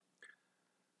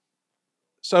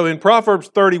So in Proverbs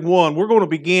 31, we're going to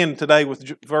begin today with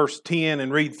verse 10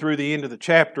 and read through the end of the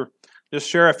chapter. Just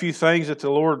share a few things that the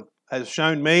Lord has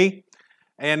shown me.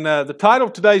 And the title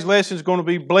of today's lesson is going to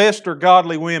be Blessed Are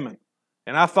Godly Women.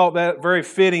 And I thought that very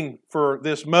fitting for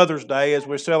this Mother's Day as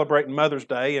we're celebrating Mother's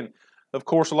Day. And of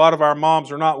course, a lot of our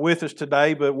moms are not with us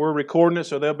today, but we're recording it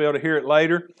so they'll be able to hear it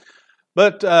later.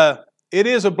 But it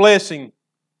is a blessing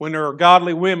when there are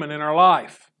godly women in our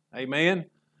life. Amen.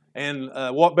 And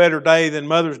what better day than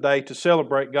Mother's Day to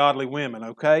celebrate godly women,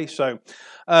 okay? So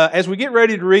as we get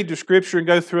ready to read the Scripture and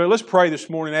go through it, let's pray this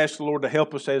morning and ask the Lord to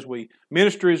help us as we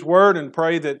minister His Word and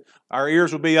pray that our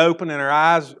ears will be open and our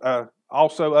eyes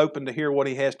also open to hear what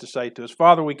He has to say to us.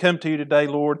 Father, we come to You today,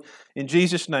 Lord, in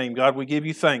Jesus' name. God, we give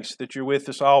You thanks that You're with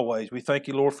us always. We thank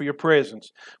You, Lord, for Your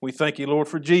presence. We thank You, Lord,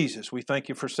 for Jesus. We thank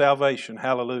You for salvation.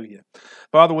 Hallelujah.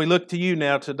 Father, we look to You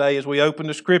now today as we open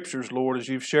the Scriptures, Lord, as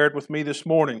You've shared with me this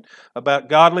morning about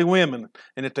godly women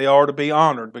and that they are to be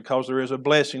honored because there is a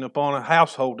blessing upon a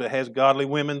household that has godly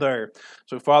women there.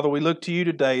 So, Father, we look to You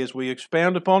today as we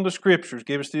expound upon the Scriptures.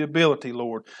 Give us the ability,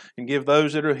 Lord, and give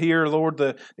those that are here, Lord,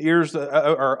 the ears that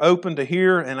are open to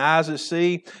hear and eyes that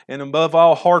see, and above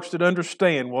all, hearts that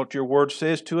understand what Your Word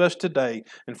says to us today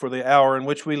and for the hour in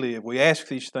which we live. We ask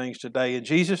these things today in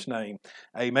Jesus' name.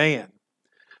 Amen.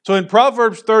 So in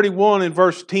Proverbs 31 and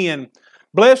verse 10,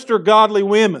 blessed are godly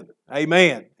women.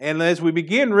 Amen. And as we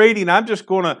begin reading, I'm just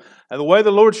going to, the way the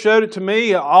Lord showed it to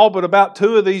me, all but about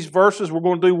two of these verses, we're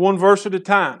going to do one verse at a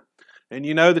time. And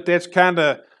you know that's kind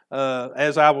of,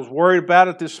 as I was worried about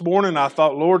it this morning, I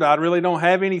thought, Lord, I really don't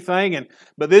have anything.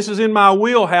 But this is in my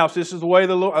wheelhouse. This is the way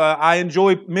the Lord, I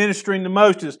enjoy ministering the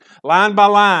most, is line by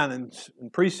line and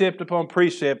precept upon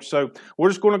precept. So we're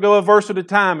just going to go a verse at a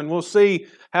time, and we'll see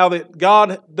how that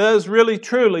God does really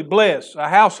truly bless a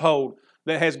household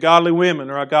that has godly women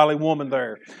or a godly woman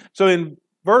there. So in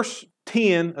verse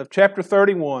 10 of chapter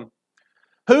 31,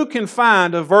 who can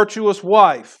find a virtuous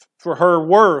wife? For her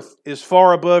worth is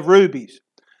far above rubies.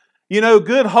 You know,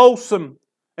 good, wholesome,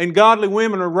 and godly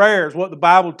women are rare is what the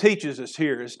Bible teaches us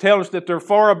here. It's telling us that they're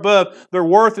far above, their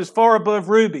worth is far above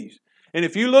rubies. And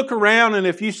if you look around and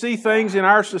if you see things in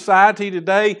our society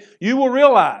today, you will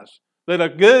realize that a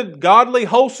good, godly,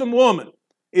 wholesome woman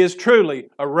is truly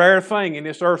a rare thing in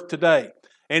this earth today.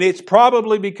 And it's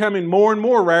probably becoming more and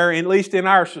more rare, at least in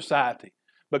our society,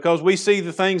 because we see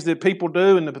the things that people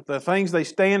do and the things they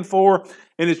stand for,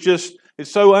 and it's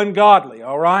so ungodly,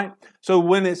 all right? So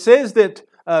when it says that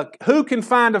who can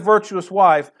find a virtuous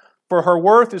wife, for her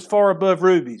worth is far above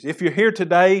rubies. If you're here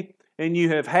today and you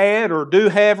have had or do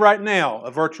have right now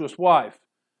a virtuous wife,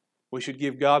 we should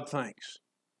give God thanks.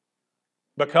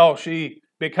 Because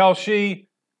she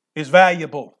is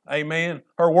valuable. Amen.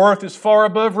 Her worth is far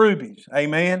above rubies.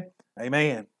 Amen.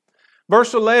 Amen.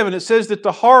 Verse 11, it says that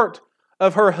the heart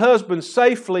of her husband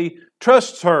safely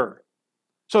trusts her,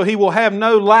 so he will have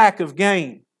no lack of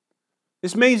gain.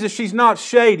 This means that she's not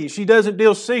shady. She doesn't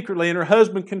deal secretly, and her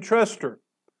husband can trust her.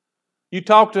 I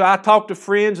talk to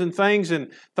friends and things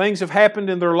have happened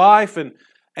in their life,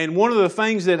 and one of the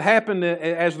things that happened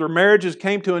as their marriages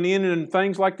came to an end and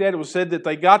things like that, it was said that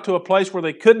they got to a place where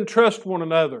they couldn't trust one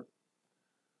another.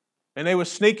 And they were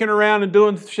sneaking around and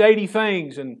doing shady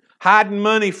things and hiding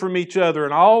money from each other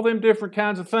and all them different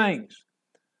kinds of things.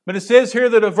 But it says here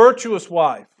that a virtuous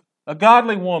wife, a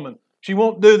godly woman, she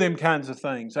won't do them kinds of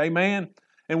things. Amen?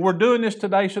 And we're doing this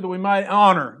today so that we might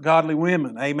honor godly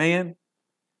women. Amen?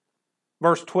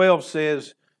 Verse 12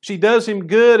 says, she does him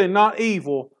good and not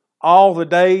evil all the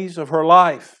days of her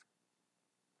life.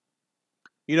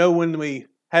 You know, when we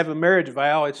have a marriage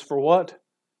vow, it's for what?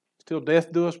 Till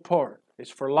death do us part. It's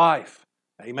for life.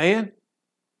 Amen? It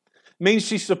means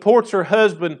she supports her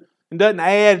husband and doesn't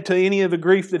add to any of the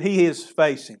grief that he is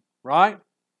facing. Right?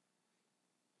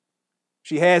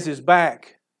 She has his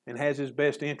back and has his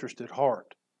best interest at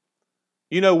heart.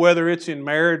 You know, whether it's in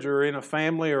marriage or in a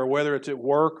family or whether it's at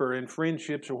work or in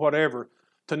friendships or whatever,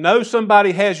 to know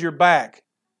somebody has your back,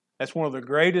 that's one of the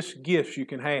greatest gifts you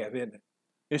can have, isn't it?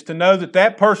 Is to know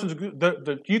that person's,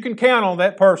 that you can count on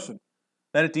that person.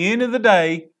 That at the end of the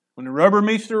day, when the rubber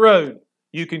meets the road,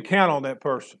 you can count on that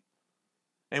person.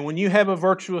 And when you have a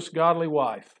virtuous, godly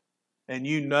wife, and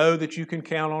you know that you can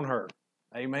count on her,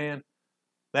 amen,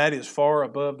 that is far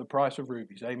above the price of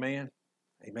rubies. Amen?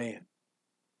 Amen.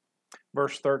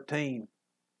 Verse 13.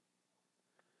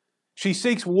 She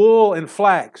seeks wool and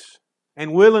flax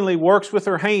and willingly works with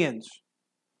her hands.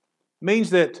 Means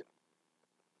that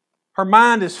her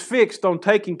mind is fixed on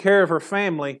taking care of her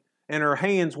family and her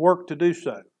hands work to do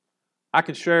so. I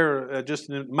could share just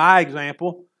my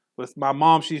example with my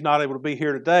mom. She's not able to be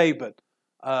here today, but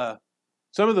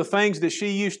Some of the things that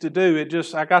she used to do,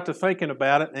 I got to thinking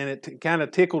about it, and it kind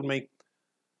of tickled me.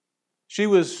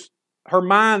 Her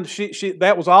mind,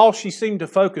 that was all she seemed to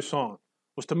focus on,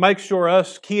 was to make sure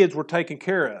us kids were taken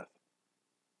care of.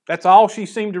 That's all she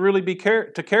seemed to really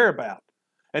care about.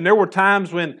 And there were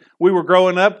times when we were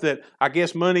growing up that I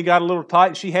guess money got a little tight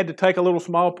and she had to take a little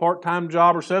small part-time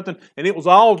job or something, and it was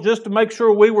all just to make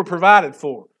sure we were provided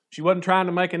for. She wasn't trying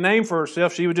to make a name for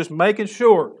herself. She was just making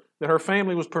sure that her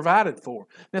family was provided for.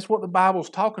 That's what the Bible's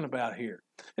talking about here.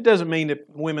 It doesn't mean that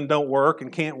women don't work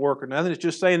and can't work or nothing. It's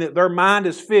just saying that their mind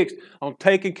is fixed on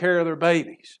taking care of their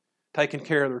babies, taking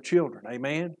care of their children.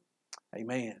 Amen?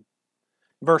 Amen.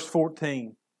 Verse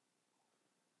 14.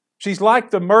 She's like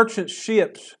the merchant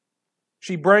ships.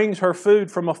 She brings her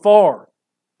food from afar.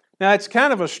 Now, it's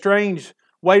kind of a strange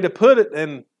way to put it,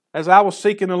 and as I was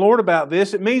seeking the Lord about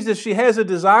this, it means that she has a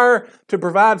desire to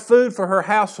provide food for her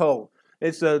household.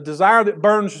 It's a desire that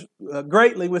burns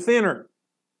greatly within her.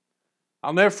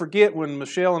 I'll never forget when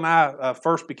Michelle and I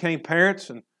first became parents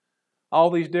and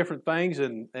all these different things,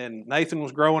 and Nathan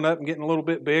was growing up and getting a little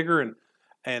bit bigger,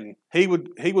 and he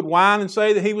would whine and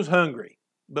say that he was hungry.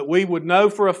 But we would know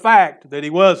for a fact that he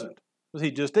wasn't, because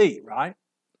he'd just eat, right?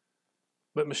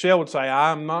 But Michelle would say,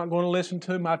 I'm not going to listen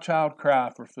to my child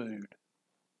cry for food.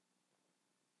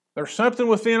 There's something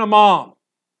within a mom.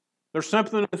 There's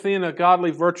something within a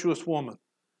godly, virtuous woman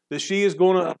that she is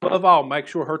going to, above all, make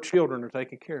sure her children are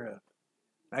taken care of.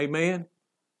 Amen?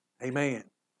 Amen.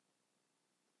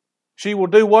 She will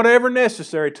do whatever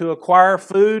necessary to acquire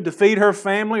food, to feed her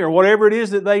family, or whatever it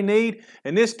is that they need.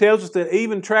 And this tells us that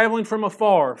even traveling from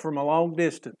afar, from a long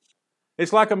distance,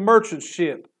 it's like a merchant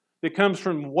ship that comes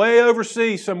from way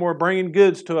overseas somewhere bringing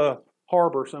goods to a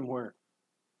harbor somewhere.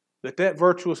 That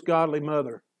virtuous, godly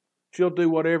mother, she'll do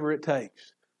whatever it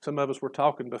takes. Some of us were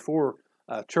talking before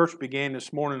church began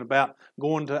this morning about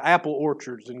going to apple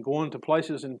orchards and going to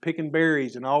places and picking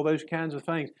berries and all those kinds of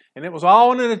things. And it was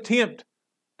all in an attempt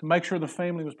to make sure the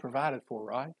family was provided for,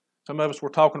 right? Some of us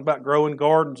were talking about growing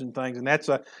gardens and things, and that's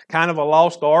a kind of a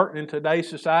lost art in today's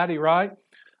society, right?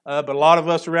 But a lot of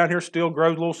us around here still grow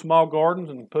little small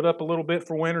gardens and put up a little bit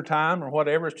for winter time or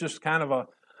whatever. It's just kind of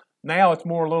now it's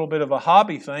more a little bit of a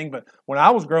hobby thing, but when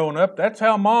I was growing up, that's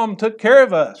how Mom took care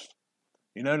of us.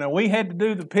 Now we had to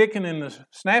do the picking and the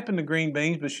snapping the green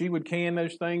beans, but she would can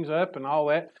those things up and all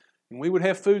that, and we would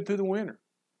have food through the winter.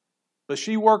 But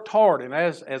she worked hard, and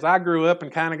as I grew up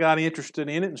and kind of got interested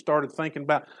in it and started thinking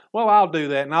about, well, I'll do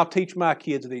that, and I'll teach my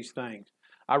kids these things,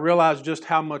 I realized just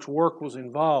how much work was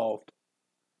involved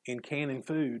in canning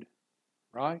food,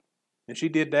 right? And she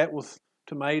did that with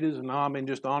tomatoes and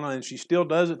just on and she still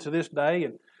does it to this day,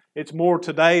 and it's more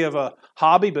today of a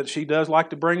hobby, but she does like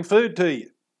to bring food to you.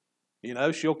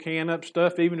 She'll can up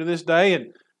stuff even to this day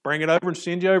and bring it over and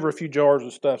send you over a few jars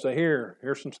of stuff. Say,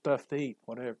 here's some stuff to eat,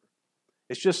 whatever.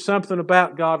 It's just something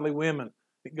about godly women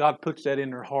that God puts that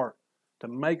in their heart to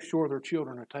make sure their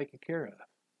children are taken care of.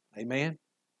 Amen?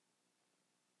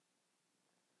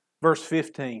 Verse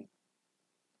 15.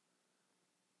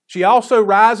 She also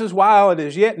rises while it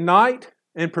is yet night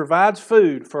and provides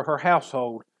food for her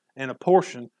household and a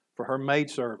portion for her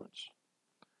maidservants.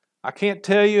 I can't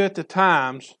tell you at the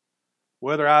times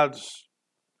whether I was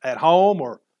at home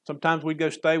or sometimes we'd go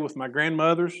stay with my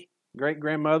grandmothers,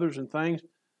 great-grandmothers and things.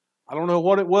 I don't know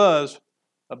what it was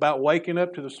about waking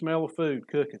up to the smell of food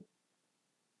cooking.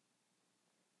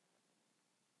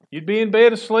 You'd be in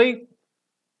bed asleep,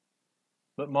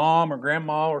 but Mom or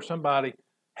Grandma or somebody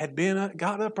had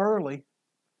got up early.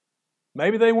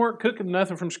 Maybe they weren't cooking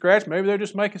nothing from scratch. Maybe they're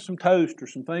just making some toast or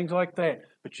some things like that.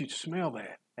 But you'd smell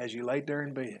that as you laid there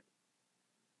in bed.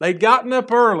 They'd gotten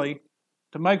up early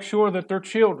to make sure that their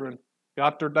children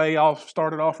got their day off,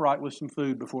 started off right with some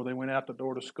food before they went out the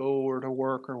door to school or to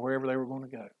work or wherever they were going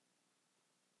to go. I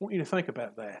want you to think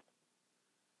about that.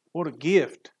 What a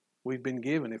gift we've been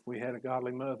given if we had a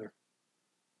godly mother.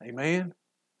 Amen?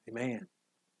 Amen.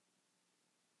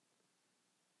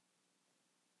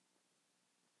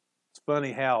 It's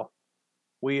funny how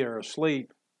we are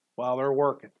asleep while they're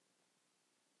working.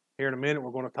 Here in a minute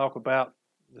we're going to talk about,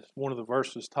 one of the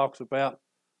verses talks about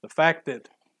the fact that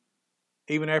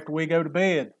even after we go to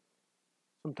bed,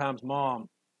 sometimes Mom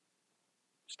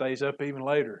stays up even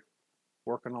later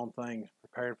working on things,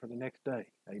 preparing for the next day.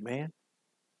 Amen?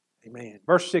 Amen.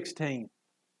 Verse 16.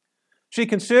 She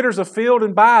considers a field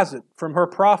and buys it. From her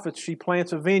profits she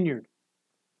plants a vineyard.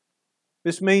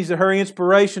 This means that her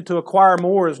inspiration to acquire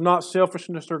more is not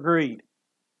selfishness or greed.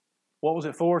 What was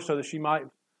it for? So that she might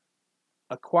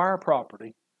acquire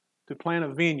property to plant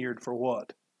a vineyard for what?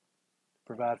 To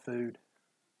provide food.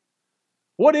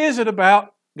 What is it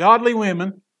about godly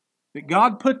women That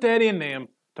God put that in them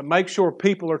to make sure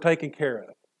people are taken care of.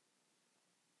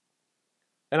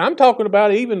 And I'm talking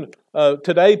about even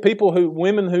today,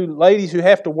 ladies who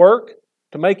have to work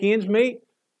to make ends meet.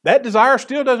 That desire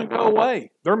still doesn't go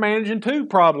away. They're managing two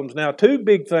problems now, two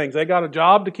big things. They got a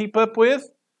job to keep up with,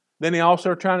 then they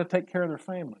also are trying to take care of their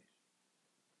families.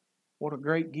 What a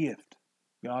great gift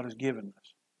God has given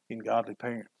us in godly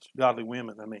parents, godly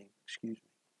women, excuse me.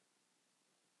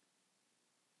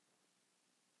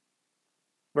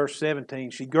 Verse 17,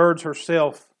 she girds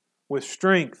herself with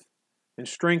strength and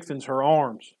strengthens her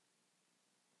arms.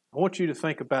 I want you to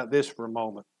think about this for a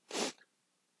moment.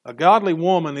 A godly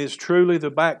woman is truly the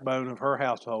backbone of her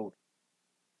household.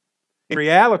 In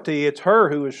reality, it's her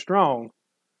who is strong,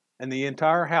 and the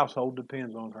entire household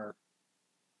depends on her.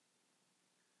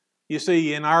 You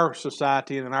see, in our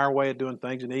society and in our way of doing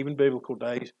things, and even biblical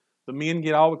days, the men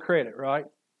get all the credit, right?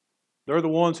 They're the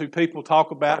ones who people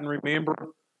talk about and remember.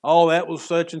 Oh, that was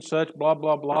such and such, blah,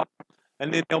 blah, blah.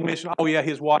 And then they'll mention, oh yeah,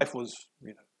 his wife was,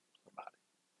 somebody.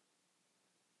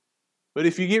 But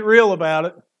if you get real about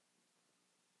it,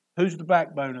 who's the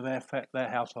backbone of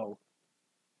that household?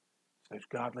 Those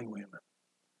godly women.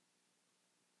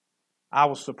 I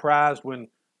was surprised when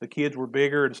the kids were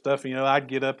bigger and stuff. I'd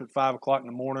get up at 5 o'clock in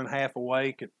the morning, half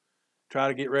awake, and try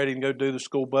to get ready and go do the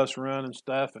school bus run and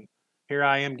stuff. And here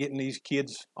I am getting these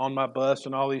kids on my bus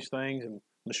and all these things. And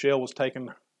Michelle was taking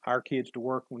our kids to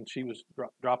work when she was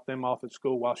dropped them off at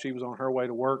school while she was on her way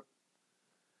to work.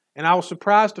 And I was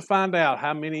surprised to find out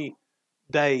how many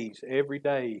days, every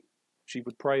day, she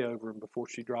would pray over them before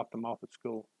she dropped them off at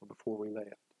school or before we left.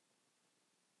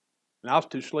 And I was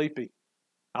too sleepy.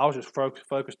 I was just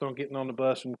focused on getting on the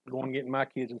bus and going and getting my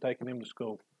kids and taking them to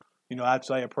school. I'd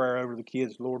say a prayer over the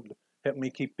kids. Lord, help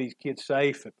me keep these kids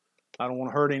safe. I don't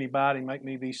want to hurt anybody. Make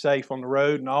me be safe on the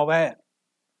road and all that.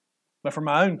 But for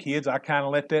my own kids, I kind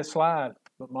of let that slide.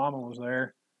 But Mama was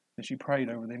there, and she prayed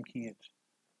over them kids.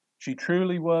 She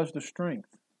truly was the strength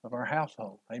of our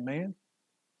household. Amen?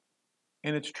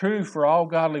 And it's true for all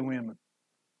godly women.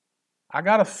 I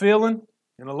got a feeling,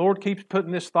 and the Lord keeps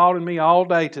putting this thought in me all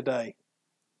day today.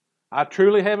 I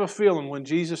truly have a feeling when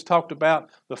Jesus talked about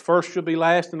the first shall be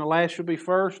last and the last shall be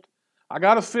first, I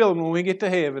got a feeling when we get to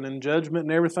heaven and judgment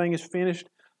and everything is finished,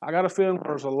 I got a feeling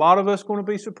there's a lot of us going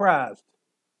to be surprised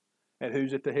at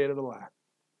who's at the head of the line.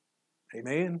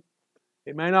 Amen?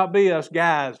 It may not be us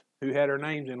guys who had our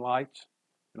names in lights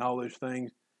and all those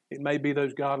things. It may be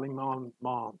those godly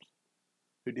moms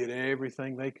who did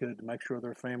everything they could to make sure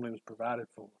their family was provided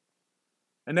for.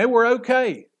 And they were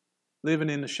okay living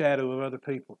in the shadow of other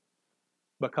people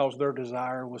because their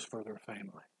desire was for their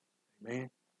family. Amen?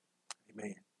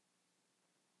 Amen.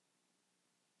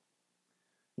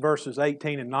 Verses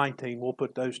 18 and 19, we'll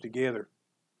put those together.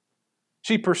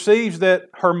 She perceives that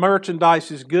her merchandise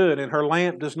is good and her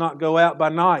lamp does not go out by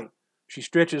night. She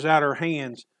stretches out her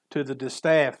hands to the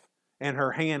distaff and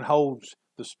her hand holds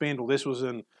the spindle. This was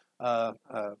in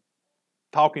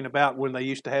talking about when they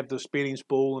used to have the spinning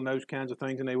spool and those kinds of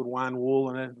things, and they would wind wool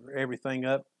and everything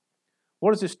up.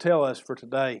 What does this tell us for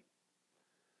today?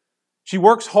 She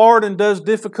works hard and does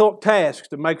difficult tasks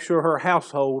to make sure her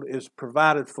household is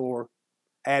provided for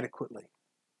adequately,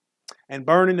 and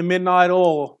burning the midnight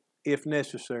oil if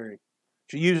necessary.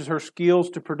 She uses her skills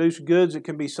to produce goods that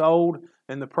can be sold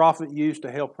and the profit used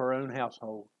to help her own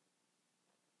household.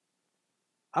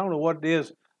 I don't know what it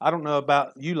is. I don't know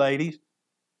about you ladies,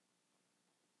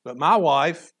 but my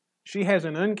wife, she has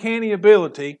an uncanny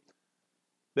ability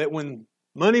that when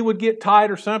money would get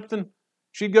tight or something,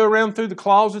 she'd go around through the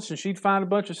closets and she'd find a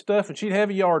bunch of stuff and she'd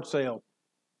have a yard sale.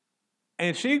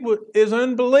 And is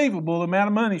unbelievable the amount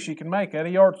of money she can make at a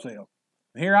yard sale.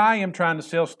 And here I am trying to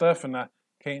sell stuff and I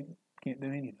can't do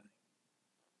anything.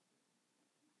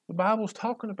 The Bible's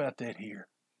talking about that here.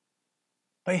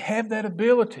 They have that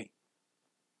ability.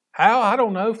 How? I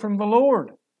don't know, from the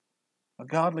Lord. A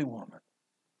godly woman.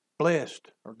 Blessed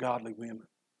are godly women.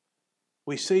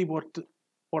 We see what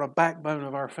a backbone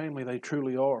of our family they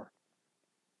truly are.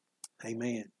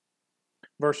 Amen.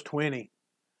 Verse 20.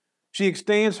 She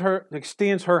extends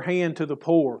her hand to the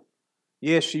poor.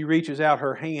 Yes, she reaches out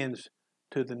her hands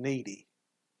to the needy.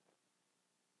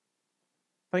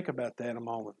 Think about that a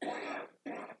moment.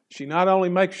 She not only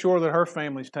makes sure that her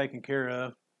family's taken care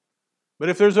of, but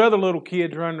if there's other little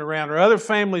kids running around or other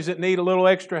families that need a little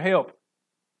extra help,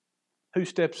 who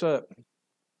steps up?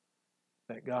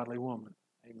 That godly woman.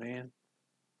 Amen.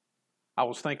 I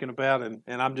was thinking about, and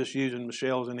I'm just using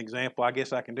Michelle as an example. I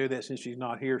guess I can do that since she's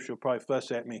not here. She'll probably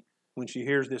fuss at me when she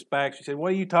hears this back. She said,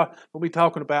 "What are you Don't be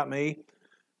talking about me."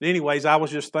 But anyways, I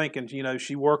was just thinking,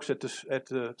 she works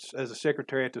as a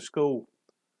secretary at the school.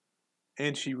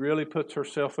 And she really puts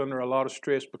herself under a lot of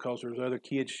stress because there's other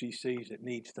kids she sees that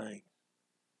needs things.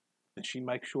 And she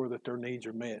makes sure that their needs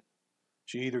are met.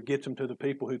 She either gets them to the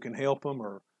people who can help them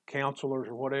or counselors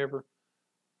or whatever.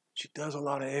 She does a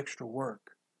lot of extra work.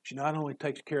 She not only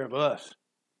takes care of us,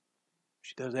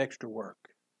 she does extra work.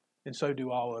 And so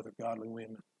do all other godly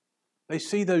women. They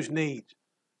see those needs.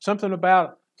 Something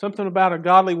about a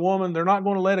godly woman, they're not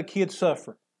going to let a kid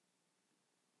suffer.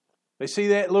 They see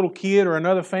that little kid or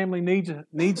another family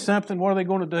needs something, what are they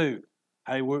going to do?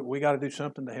 Hey, we got to do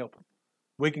something to help them.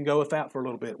 We can go without for a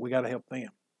little bit. We got to help them.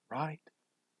 Right?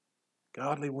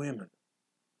 Godly women.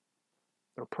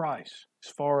 Their price is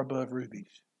far above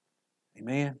rubies.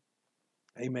 Amen?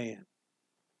 Amen.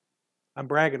 I'm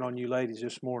bragging on you ladies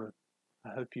this morning. I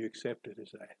hope you accept it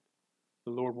as that.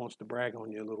 The Lord wants to brag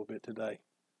on you a little bit today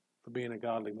for being a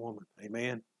godly woman.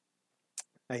 Amen?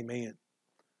 Amen.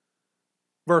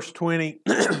 Verse 20,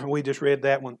 we just read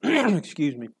that one.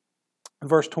 Excuse me.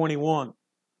 Verse 21.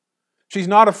 She's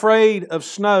not afraid of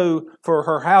snow for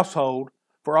her household,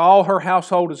 for all her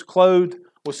household is clothed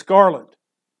with scarlet.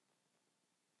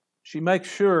 She makes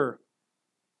sure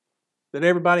that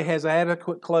everybody has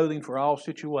adequate clothing for all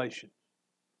situations.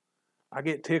 I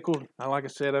get tickled. Like I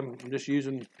said, I'm just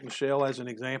using Michelle as an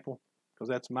example because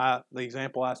that's the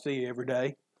example I see every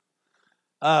day.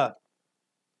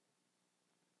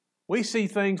 We see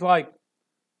things like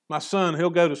my son, he'll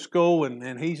go to school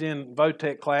and he's in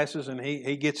Votech classes and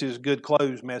he gets his good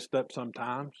clothes messed up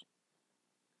sometimes.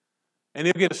 And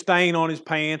he'll get a stain on his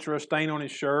pants or a stain on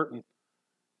his shirt. And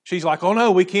she's like, oh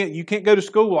no, you can't go to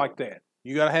school like that.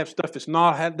 You got to have stuff that's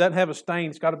doesn't have a stain.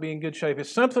 It's got to be in good shape.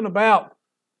 It's something about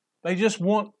they just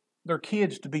want their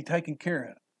kids to be taken care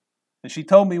of. And she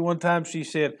told me one time, she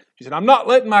said, I'm not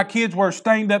letting my kids wear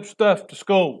stained up stuff to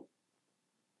school.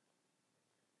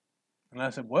 And I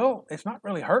said, well, it's not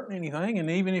really hurting anything. And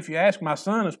even if you ask my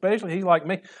son especially, he's like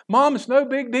me, Mom, it's no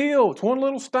big deal. It's one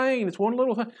little stain. It's one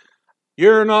little thing.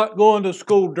 You're not going to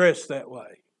school dressed that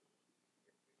way.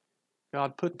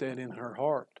 God put that in her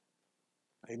heart.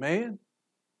 Amen?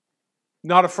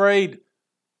 Not afraid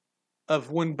of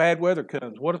when bad weather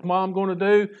comes. What is Mom going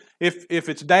to do? If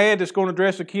it's Dad that's going to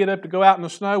dress a kid up to go out in the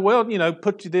snow, well,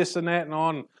 put you this and that and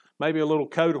on, maybe a little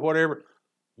coat or whatever.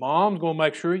 Mom's going to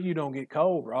make sure you don't get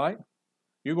cold, right?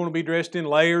 You're going to be dressed in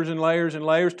layers and layers and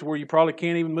layers to where you probably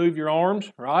can't even move your arms,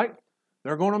 right?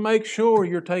 They're going to make sure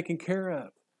you're taken care of.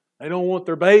 They don't want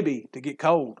their baby to get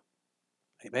cold.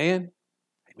 Amen?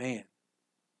 Amen.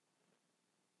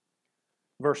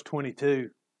 Verse 22.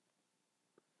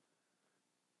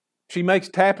 She makes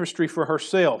tapestry for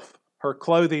herself. Her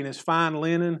clothing is fine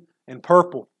linen and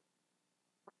purple.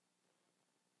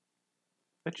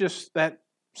 It's just that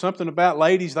something about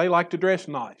ladies, they like to dress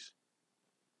nice.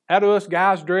 How do us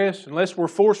guys dress unless we're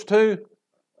forced to?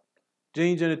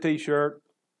 Jeans and a t-shirt,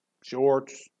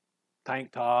 shorts,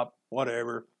 tank top,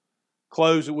 whatever.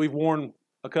 Clothes that we've worn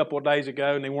a couple of days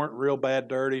ago and they weren't real bad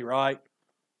dirty, right?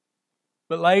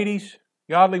 But ladies,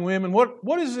 godly women,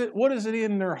 what is it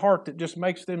in their heart that just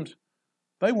makes them,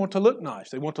 they want to look nice.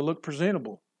 They want to look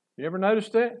presentable. You ever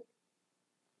noticed that?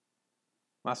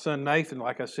 My son Nathan,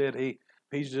 like I said,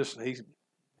 he's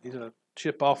a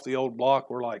chip off the old block.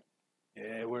 We're like,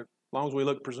 yeah, as long as we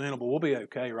look presentable, we'll be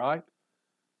okay, right?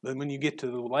 But when you get to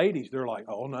the ladies, they're like,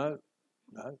 oh, no.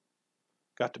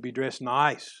 Got to be dressed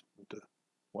nice,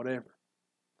 whatever.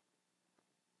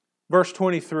 Verse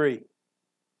 23.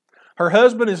 Her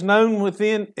husband is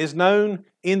known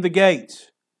in the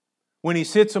gates when he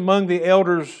sits among the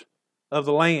elders of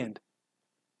the land.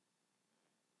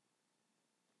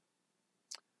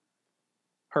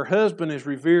 Her husband is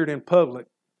revered in public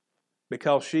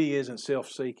because she isn't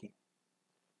self-seeking.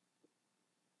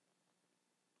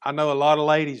 I know a lot of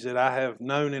ladies that I have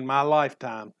known in my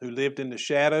lifetime who lived in the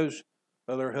shadows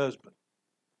of their husband.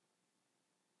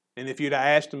 And if you'd have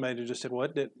asked them, they'd have just said, well,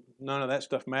 none of that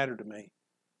stuff mattered to me.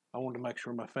 I wanted to make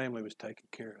sure my family was taken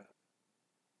care of.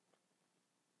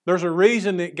 There's a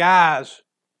reason that guys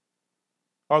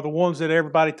are the ones that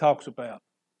everybody talks about.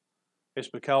 It's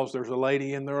because there's a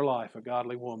lady in their life, a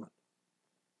godly woman,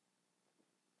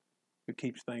 who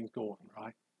keeps things going,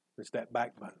 right? It's that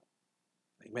backbone.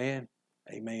 Amen.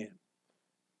 Amen.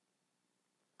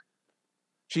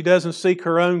 She doesn't seek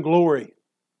her own glory,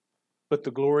 but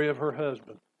the glory of her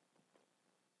husband.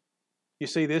 You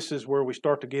see, this is where we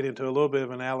start to get into a little bit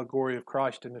of an allegory of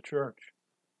Christ in the church.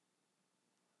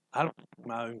 I don't seek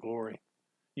my own glory.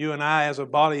 You and I, as a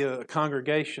body, a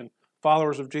congregation,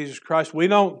 followers of Jesus Christ, we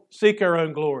don't seek our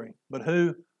own glory, but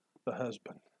who? The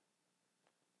husband.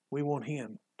 We want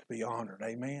him to be honored.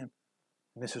 Amen.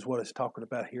 And this is what it's talking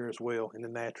about here as well in the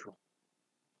natural.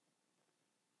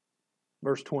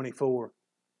 Verse 24.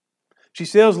 She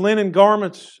sells linen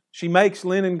garments. She makes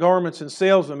linen garments and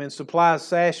sells them and supplies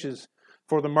sashes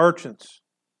for the merchants.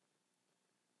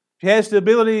 She has the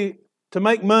ability to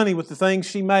make money with the things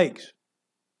she makes.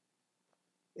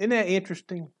 Isn't that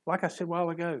interesting? Like I said a while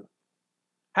ago.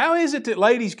 How is it that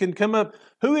ladies can come up?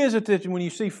 Who is it that when you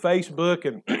see Facebook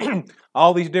and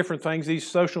all these different things, these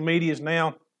social medias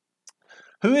now,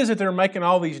 who is it that are making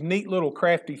all these neat little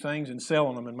crafty things and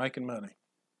selling them and making money?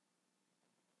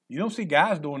 You don't see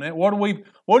guys doing that.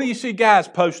 What do you see guys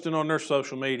posting on their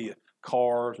social media?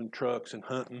 Cars and trucks and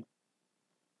hunting.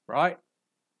 Right?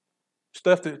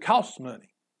 Stuff that costs money.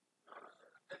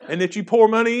 And that you pour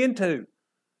money into.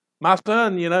 My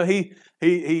son,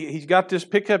 he's got this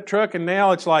pickup truck, and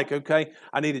now it's like, okay,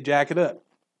 I need to jack it up.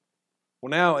 Well,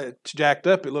 now it's jacked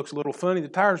up. It looks a little funny. The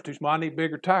tires are too small. I need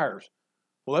bigger tires.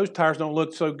 Well, those tires don't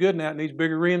look so good now. It needs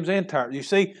bigger rims and tires. You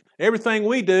see, everything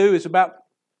we do is about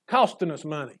costing us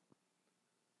money.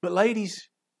 But ladies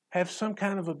have some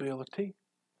kind of ability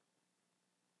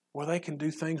where they can do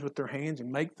things with their hands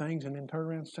and make things and then turn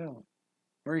around and sell them.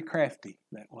 Very crafty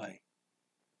that way.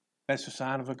 That's a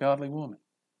sign of a godly woman.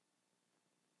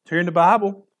 It's here in the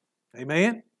Bible.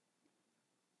 Amen.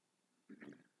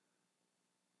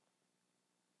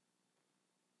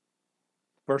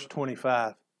 Verse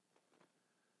 25.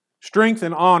 Strength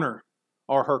and honor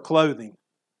are her clothing.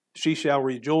 She shall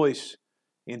rejoice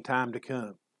in time to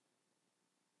come.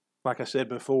 Like I said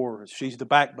before, she's the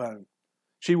backbone.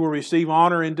 She will receive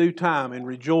honor in due time and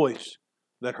rejoice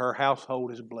that her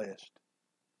household is blessed.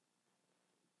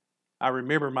 I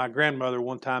remember my grandmother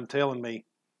one time telling me,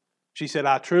 she said,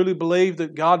 I truly believe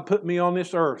that God put me on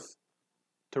this earth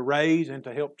to raise and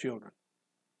to help children.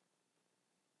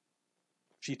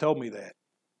 She told me that.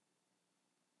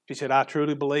 She said, I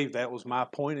truly believe that was my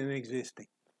point in existing.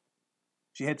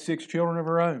 She had 6 children of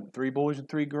her own, 3 boys and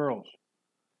 3 girls.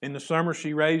 In the summer,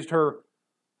 she raised her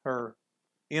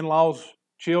in-laws'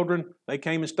 children. They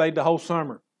came and stayed the whole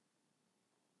summer.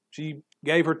 She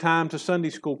gave her time to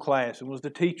Sunday school class and was the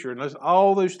teacher and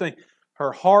all those things.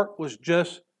 Her heart was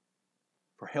just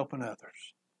for helping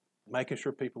others, making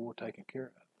sure people were taken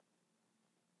care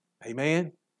of.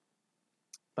 Amen?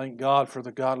 Thank God for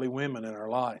the godly women in our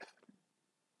life.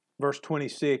 Verse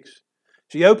 26,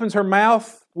 she opens her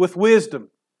mouth with wisdom,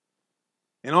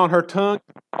 and on her tongue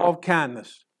all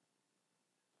kindness.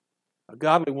 A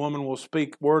godly woman will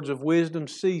speak words of wisdom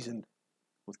seasoned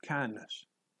with kindness.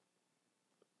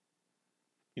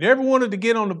 You never wanted to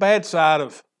get on the bad side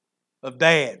of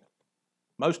Dad.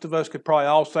 Most of us could probably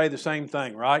all say the same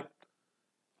thing, right?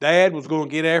 Dad was going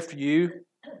to get after you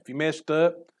if you messed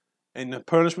up, and the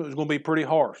punishment was going to be pretty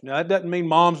harsh. Now, that doesn't mean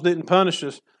moms didn't punish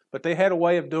us, but they had a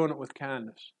way of doing it with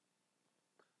kindness.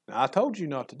 Now, I told you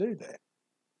not to do that,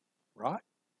 right?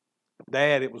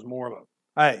 Dad, it was more of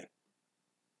a, hey,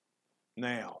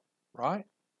 now, right?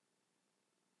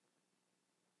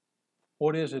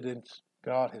 What is it that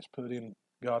God has put in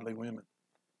godly women?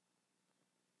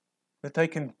 That they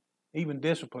can even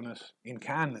discipline us in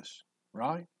kindness,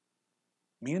 right?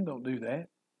 Men don't do that.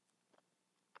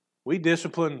 We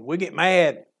discipline, we get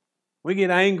mad, we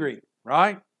get angry,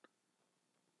 right?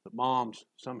 But moms,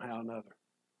 somehow or another,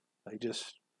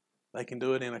 they can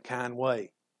do it in a kind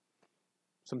way.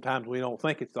 Sometimes we don't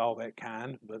think it's all that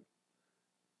kind, but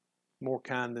more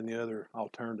kind than the other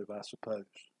alternative, I suppose.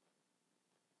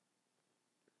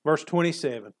 Verse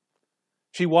 27,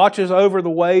 she watches over the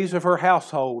ways of her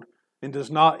household and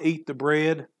does not eat the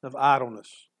bread of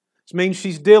idleness. This means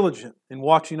she's diligent in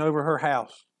watching over her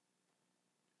house.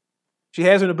 She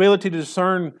has an ability to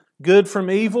discern good from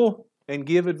evil and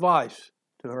give advice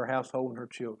to her household and her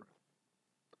children.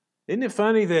 Isn't it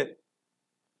funny that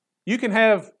you can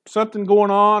have something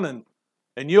going on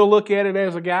and you'll look at it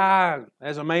as a guy,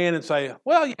 as a man, and say,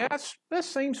 well, yeah, that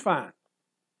seems fine.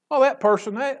 Oh, that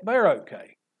person, they're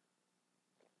okay.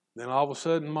 Then all of a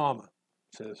sudden, Mama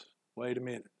says, wait a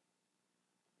minute.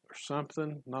 There's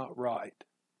something not right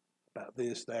about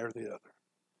this, that, or the other.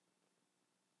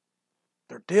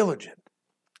 They're diligent.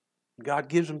 God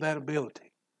gives them that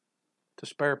ability to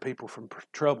spare people from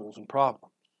troubles and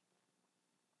problems.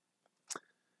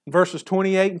 In verses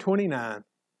 28 and 29,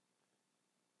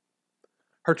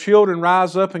 her children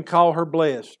rise up and call her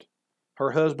blessed.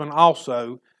 Her husband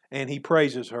also, and he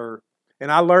praises her.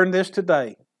 And I learned this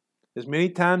today. As many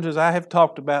times as I have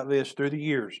talked about this through the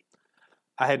years,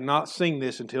 I had not seen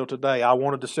this until today. I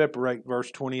wanted to separate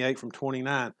verse 28 from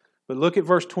 29. But look at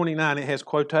verse 29. It has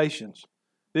quotations.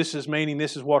 This is meaning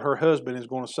this is what her husband is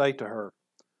going to say to her.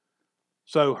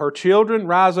 So her children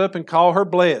rise up and call her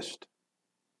blessed.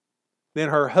 Then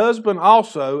her husband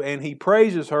also, and he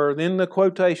praises her. Then the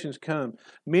quotations come.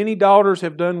 Many daughters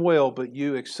have done well, but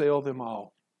you excel them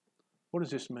all. What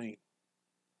does this mean?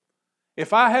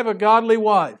 If I have a godly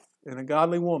wife and a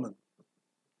godly woman,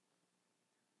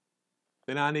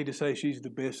 then I need to say she's the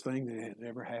best thing that has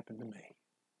ever happened to me.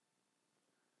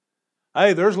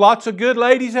 Hey, there's lots of good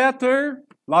ladies out there,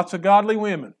 lots of godly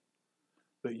women,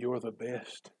 but you're the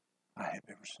best I have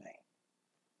ever seen.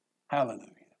 Hallelujah.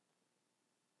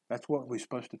 That's what we're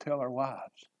supposed to tell our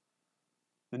wives.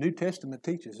 The New Testament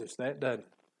teaches us that, doesn't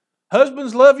it?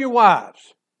 Husbands, love your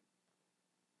wives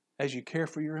as you care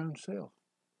for your own self.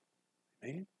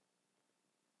 Amen.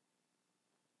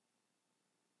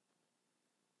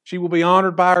 She will be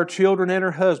honored by her children and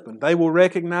her husband. They will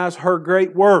recognize her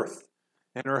great worth,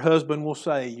 and her husband will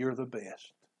say, you're the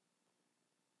best.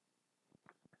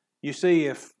 You see,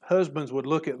 if husbands would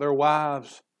look at their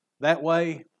wives that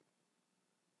way,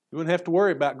 you wouldn't have to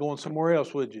worry about going somewhere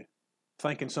else, would you?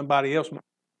 Thinking somebody else.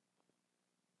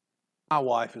 My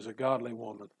wife is a godly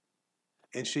woman,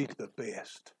 and she's the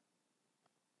best.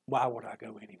 Why would I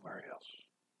go anywhere else?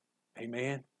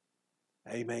 Amen?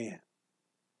 Amen.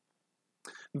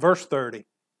 Verse 30.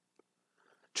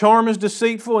 Charm is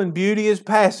deceitful and beauty is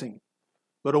passing,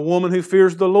 but a woman who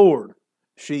fears the Lord,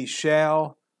 she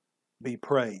shall be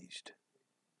praised.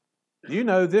 You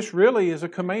know, this really is a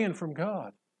command from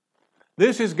God.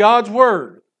 This is God's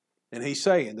word. And He's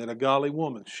saying that a godly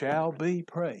woman shall be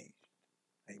praised.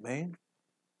 Amen.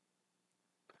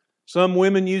 Some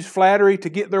women use flattery to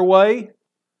get their way,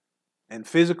 and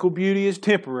physical beauty is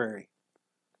temporary.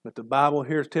 But the Bible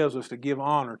here tells us to give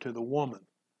honor to the woman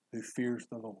who fears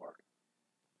the Lord.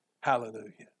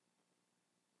 Hallelujah.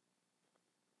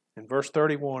 In verse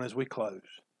 31 as we close.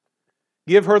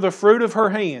 Give her the fruit of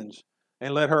her hands,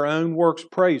 and let her own works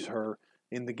praise her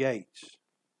in the gates.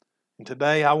 And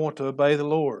today I want to obey the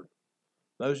Lord.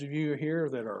 Those of you here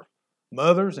that are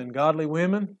mothers and godly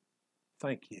women,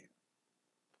 thank you.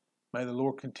 May the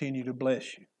Lord continue to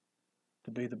bless you,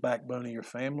 to be the backbone of your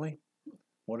family.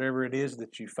 Whatever it is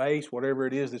that you face, whatever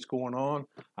it is that's going on,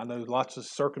 I know lots of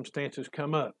circumstances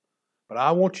come up. But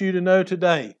I want you to know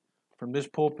today, from this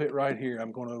pulpit right here,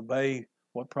 I'm going to obey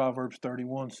what Proverbs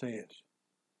 31 says.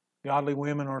 Godly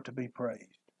women are to be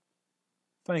praised.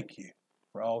 Thank you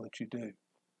for all that you do.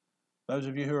 Those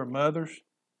of you who are mothers,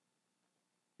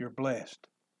 you're blessed.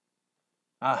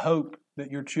 I hope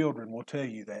that your children will tell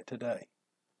you that today.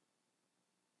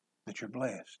 That you're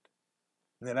blessed.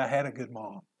 That I had a good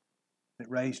mom that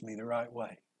raised me the right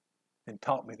way and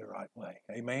taught me the right way.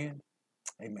 Amen?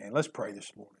 Amen. Let's pray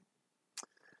this morning.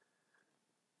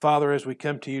 Father, as we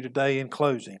come to you today in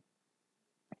closing,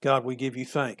 God, we give you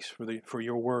thanks for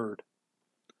your word.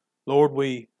 Lord,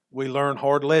 we learn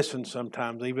hard lessons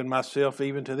sometimes, even myself,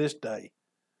 even to this day,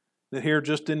 that here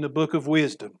just in the book of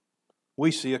wisdom,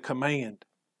 we see a command.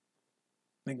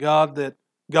 And God, that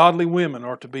godly women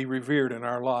are to be revered in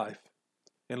our life.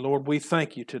 And Lord, we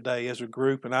thank you today as a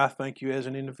group, and I thank you as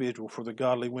an individual for the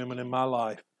godly women in my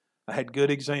life. I had good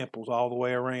examples all the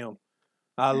way around.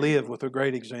 I live with a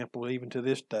great example even to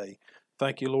this day.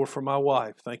 Thank you, Lord, for my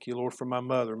wife. Thank you, Lord, for my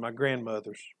mother, my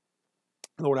grandmothers.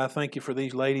 Lord, I thank you for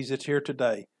these ladies that's here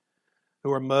today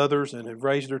who are mothers and have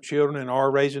raised their children and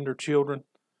are raising their children,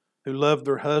 who love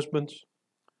their husbands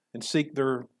and seek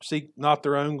not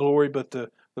their own glory, but the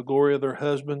glory of their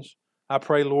husbands. I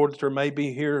pray, Lord, that there may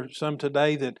be here some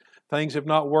today that things have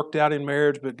not worked out in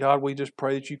marriage, but God, we just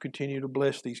pray that you continue to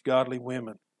bless these godly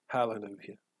women.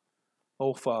 Hallelujah.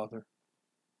 Oh, Father,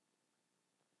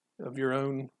 of your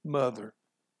own mother,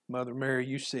 Mother Mary,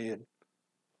 you said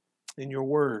in your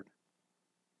word,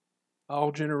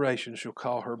 all generations shall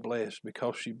call her blessed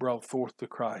because she brought forth the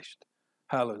Christ.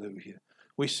 Hallelujah.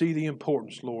 We see the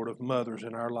importance, Lord, of mothers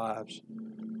in our lives.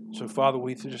 So, Father,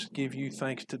 we just give you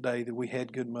thanks today that we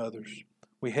had good mothers.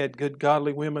 We had good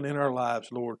godly women in our lives,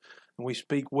 Lord, and we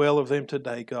speak well of them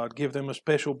today, God. Give them a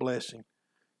special blessing.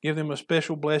 Give them a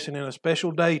special blessing and a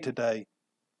special day today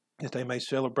that they may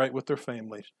celebrate with their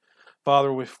families.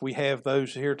 Father, if we have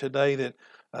those here today that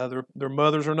their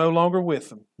mothers are no longer with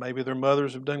them, maybe their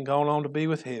mothers have gone on to be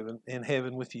in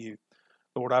heaven with you.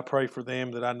 Lord, I pray for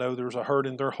them that I know there's a hurt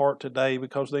in their heart today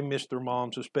because they miss their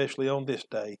moms, especially on this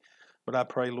day. But I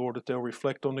pray, Lord, that they'll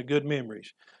reflect on the good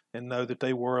memories and know that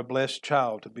they were a blessed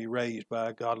child to be raised by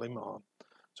a godly mom.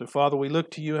 So, Father, we look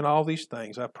to you in all these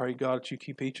things. I pray, God, that you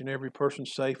keep each and every person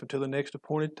safe until the next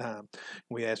appointed time.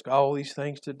 We ask all these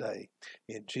things today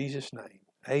in Jesus' name.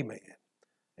 Amen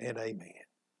and amen.